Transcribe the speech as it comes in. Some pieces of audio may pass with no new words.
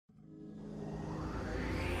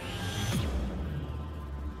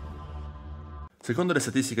Secondo le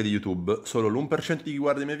statistiche di YouTube, solo l'1% di chi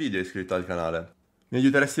guarda i miei video è iscritto al canale. Mi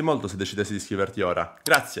aiuteresti molto se decidessi di iscriverti ora.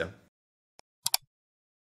 Grazie!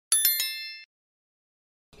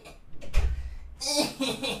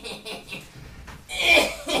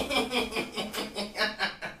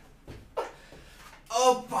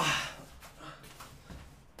 Opa!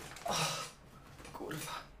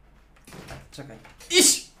 Kurwa. Czekaj.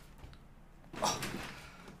 Iść!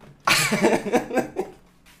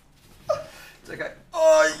 Czekaj.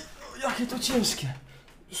 Oj, jakie to ciężkie.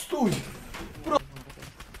 Stój.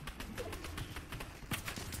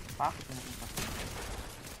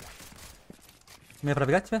 Меня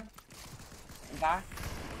пробегать тебя? Да.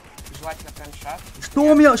 Желательно прям сейчас. Что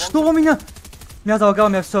у меня? Что у меня? Меня залгал,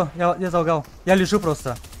 меня все. Я залгал. Я лежу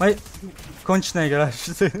просто. Моя конченая игра.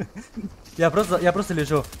 Я просто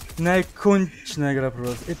лежу. Моя конченая игра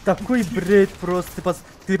просто. Это такой бред просто.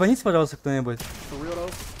 Клипанись, пожалуйста, кто-нибудь.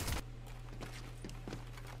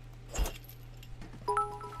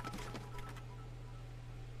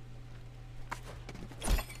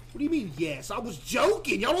 What do you mean, yes? I was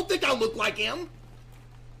joking. Y'all don't think I look like him?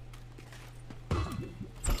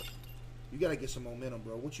 You gotta get some momentum,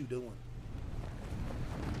 bro. What you doing?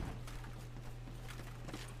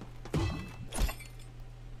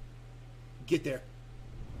 Get there.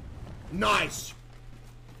 Nice!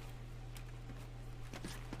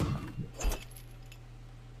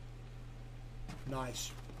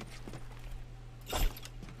 Nice.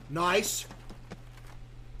 Nice.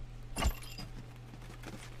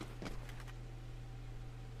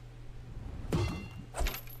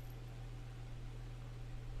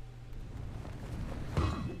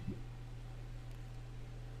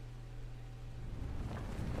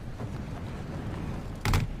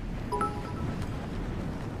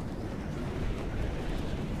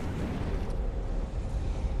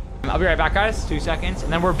 I'll be right back, guys. 2 seconds.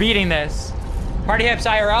 And then we're beating this. Party Hips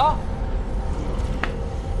IRL.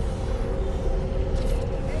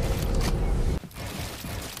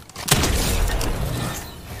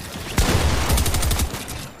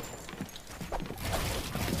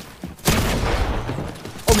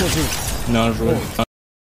 Oh mon dieu. Bien joué.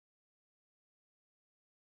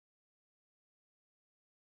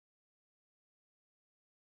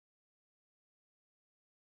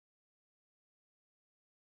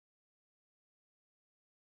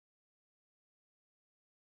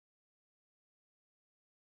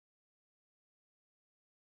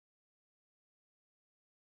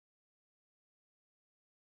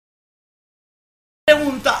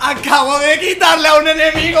 Pregunta, acabo de quitarle a un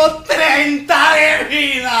enemigo 30 de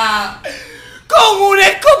vida. Con un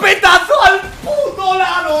escopetazo al puto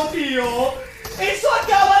lado, tío. Eso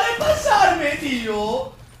acaba de pasarme,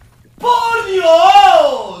 tío. ¡Por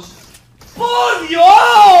Dios! ¡Por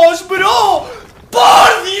Dios, bro!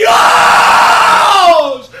 ¡Por Dios!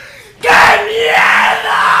 ¡Qué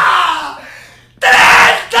mierda!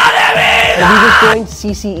 ¡30 de vida! We just joined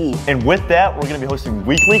CCE. And with that, we're going to be hosting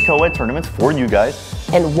weekly co-ed tournaments for you guys.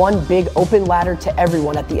 And one big open ladder to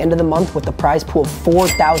everyone at the end of the month with a prize pool of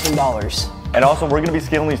 $4,000. And also, we're going to be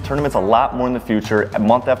scaling these tournaments a lot more in the future,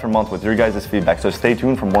 month after month, with your guys' feedback. So stay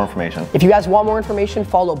tuned for more information. If you guys want more information,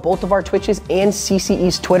 follow both of our Twitches and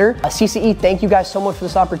CCE's Twitter. CCE, thank you guys so much for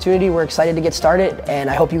this opportunity. We're excited to get started, and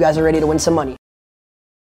I hope you guys are ready to win some money.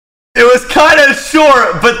 It was kind of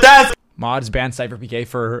short, but that's... Mods banned CypherPK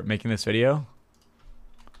for making this video.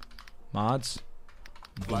 Mods.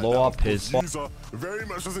 Blow up his... User very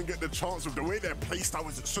much doesn't get the chance with the way their playstyle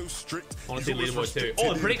is so strict. Honestly, leaderboard too.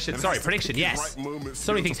 Oh, prediction. Sorry, prediction. Yes.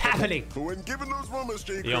 So many things happening. But when given those moments,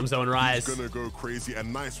 Jake, the zone rise. He's gonna go crazy. A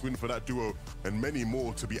nice win for that duo, and many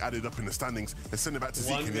more to be added up in the standings. And send it back to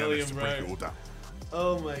Zeke and Alex to break it all down.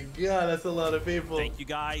 Oh my god, that's a lot of people. Thank you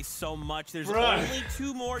guys so much. There's only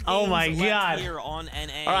 2 more games oh my left god. here on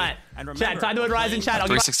NA. All right, and remember, chat, time to rise in chat.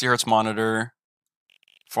 360 hertz monitor,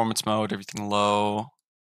 performance mode, everything low.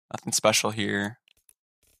 Nothing special here.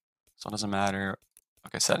 So it doesn't matter.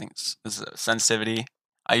 Okay, settings. This is sensitivity.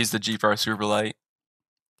 I use the GPR super light.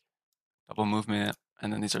 Double movement,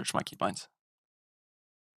 and then these are just my keybinds.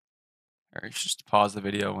 Or you should just pause the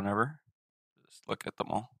video whenever. Just look at them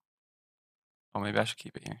all. Oh, maybe I should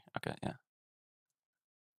keep it here. Okay, yeah.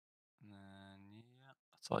 And then, yeah,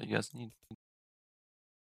 that's all you guys need.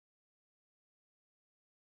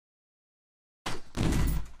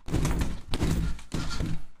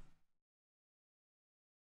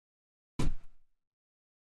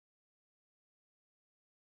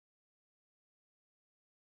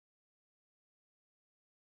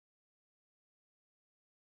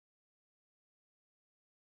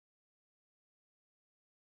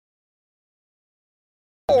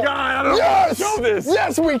 God, I don't Yes! show this.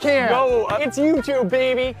 Yes, we can. No, it's YouTube,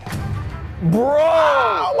 baby. Bro!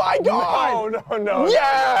 Oh my God! No.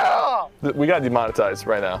 Yeah! We got demonetized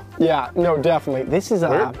right now. Yeah, no, definitely. This is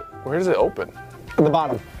where does it open? At the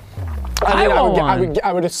bottom.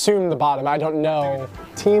 I would assume the bottom. I don't know.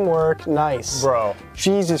 Teamwork, nice. Bro.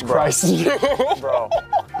 Jesus Christ. Bro.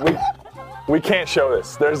 We can't show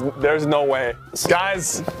this. There's no way.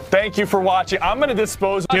 Guys, thank you for watching. I'm gonna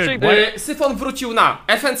dispose. Syfon wrócił na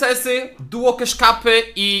FNCS-y, duo cash-capy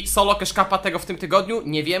i solo cash-capa tego w tym tygodniu.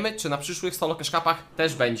 Nie wiemy, czy na przyszłych solo cash-capach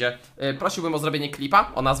też będzie. Prosiłbym o zrobienie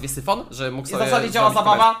klipa o nazwie Syfon, żeby mógł sobie... W zasadzie działa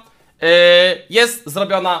zabawa. Jest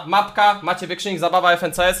zrobiona mapka, macie wykrzyknik zabawa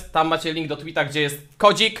FNCS, tam macie link do tweeta, gdzie jest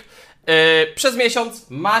kodzik. Przez miesiąc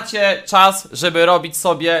macie czas, żeby robić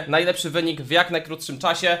sobie najlepszy wynik w jak najkrótszym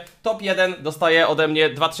czasie. Top 1 dostaje ode mnie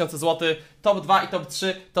 2000 zł, top 2 i top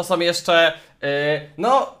 3 to są jeszcze,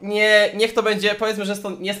 no niech to będzie, powiedzmy, że jest to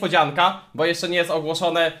niespodzianka, bo jeszcze nie jest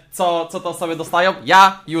ogłoszone, co to osoby dostają.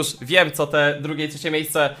 Ja już wiem, co te drugie i trzecie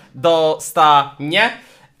miejsce dostanie.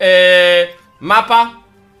 Mapa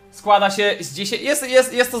składa się z 10...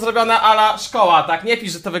 Jest to zrobione a la szkoła, tak? Nie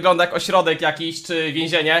pisz, że to wygląda jak ośrodek jakiś, czy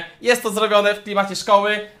więzienie. Jest to zrobione w klimacie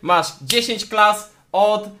szkoły. Masz 10 klas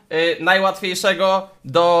od najłatwiejszego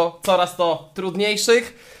do coraz to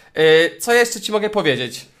trudniejszych. Co jeszcze ci mogę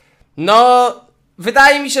powiedzieć? No...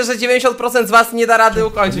 Wydaje mi się, że 90% z was nie da rady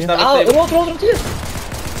ukończyć nawet tym.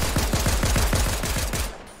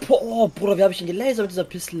 Oh, Bruder, wir haben ich ihn gelasert mit dieser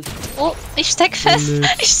Pistole. Oh, ich steck fest.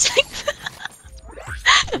 Ich steck fest.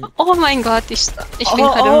 Oh mein Gott, ich bin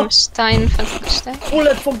gerade im Stein festgesteckt.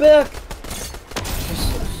 Bullet vom Berg!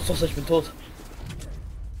 Ich bin tot.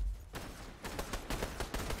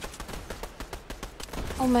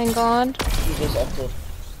 Oh mein Gott. Du bist auch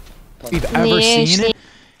tot. We've ever seen it,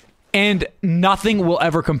 and nothing will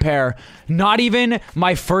ever compare. Not even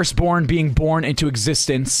my firstborn being born into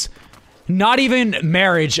existence. Not even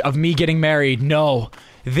marriage of me getting married, no.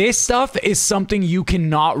 This stuff is something you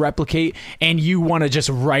cannot replicate, and you want to just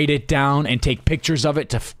write it down and take pictures of it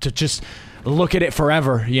to just look at it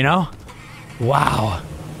forever, you know? Wow.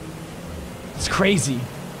 It's crazy.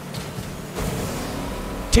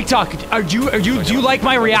 TikTok, do you like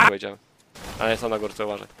my reaction? Ale są na górce,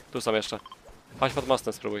 uważaj. Tu są jeszcze. Chodź pod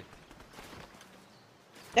mostem, spróbuj.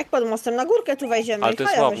 Jak pod mostem? Na górkę tu wejdziemy. Ale to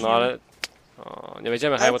jest łap, no ale... O, nie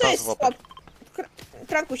wejdziemy, hej, bo tam są łapy.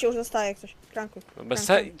 Kranku się już zostaje jak coś. Kranku.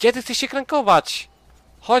 Gdzie ty chcesz się krankować?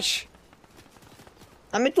 Chodź!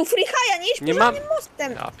 A my tu free higha, nie idź nie pod żadnym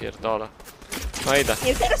mostem. Ja pierdolę. No idę.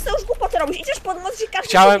 Nie, teraz to już głupotę robisz. Idziesz pod most, gdzie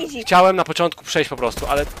każdy widzi. Chciałem na początku przejść po prostu,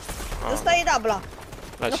 ale... Dostaję dubla.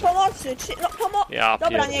 No pomocy, Ja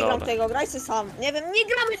dobra, nie gram tego, graj se sam. Nie wiem, nie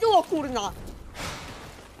gramy duo, kurna!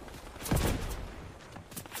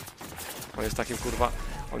 On jest takim kurwa...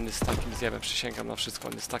 On jest takim zjebem, przysięgam na wszystko,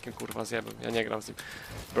 on jest takim kurwa zjebem, ja nie gram z nim.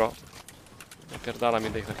 Bro. Napierdalam,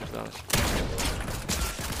 idę ich napierdalać.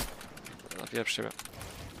 Napieprzcie mnie.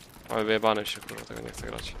 Mamy wyjebane się, kurwa, tego nie chcę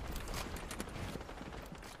grać.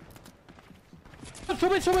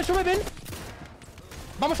 Sube, ven.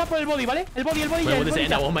 Vamos a por el body, ¿vale? El body ya. Wait, will this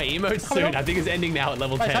end? I want my emote soon. I think it's ending now at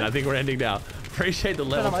level 10. I think we're ending now. Appreciate the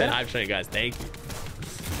level 10 hype train, guys. Thank you.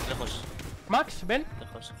 Max, ven.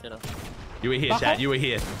 You were here, chat. You were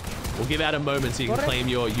here. We'll give out a moment so you can claim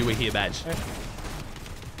your you were here badge.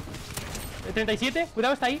 37,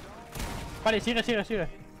 cuidado, está ahí. Vale, sigue. There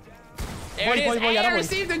it is. I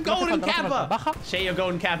received a golden kappa. Baja. Share your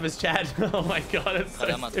golden kappas, chat. Oh my god, it's so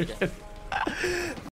stupid.